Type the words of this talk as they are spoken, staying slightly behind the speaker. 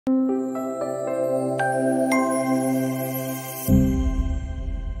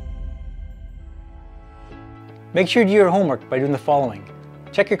Make sure you do your homework by doing the following.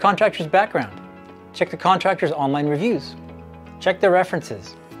 Check your contractor's background. Check the contractor's online reviews. Check their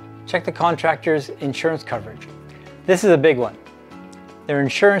references. Check the contractor's insurance coverage. This is a big one. Their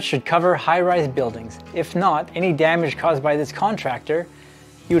insurance should cover high-rise buildings. If not, any damage caused by this contractor,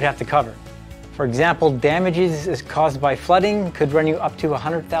 you would have to cover. For example, damages caused by flooding could run you up to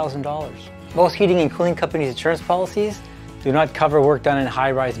 $100,000. Most heating and cooling companies' insurance policies do not cover work done in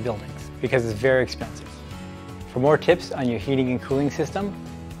high-rise buildings because it's very expensive. For more tips on your heating and cooling system,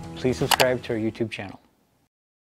 please subscribe to our YouTube channel.